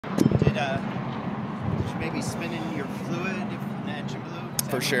Did you maybe spin in your fluid if the engine blew?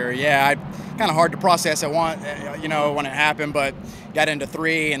 For sure, yeah. Kind of hard to process at one, you know, when it happened, but got into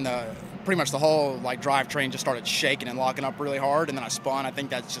 3 and pretty much the whole drivetrain just started shaking and locking up really hard, and then I spun. I think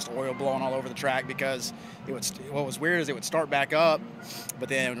that's just oil blowing all over the track because what was weird is it would start back up, but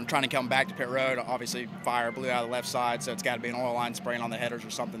then when I'm trying to come back to pit road, obviously fire blew out of the left side, so it's got to be an oil line spraying on the headers or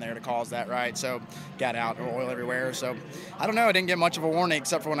something there to cause that, right? So got out oil everywhere. So I don't know. I didn't get much of a warning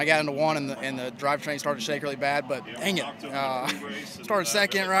except for when I got into 1 and the drivetrain started to shake really bad. But dang it, started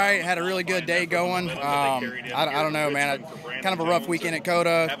second, right? Had a really good day going. I don't know, man. Kind of a rough weekend at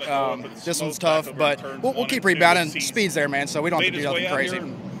Coda. This one's tough, but we'll keep rebounding. Speed's there, man, so we don't have to do nothing crazy.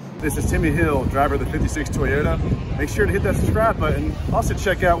 This is Timmy Hill, driver of the 56 Toyota. Make sure to hit that subscribe button. Also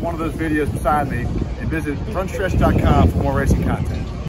check out one of those videos beside me and visit frontstretch.com for more racing content.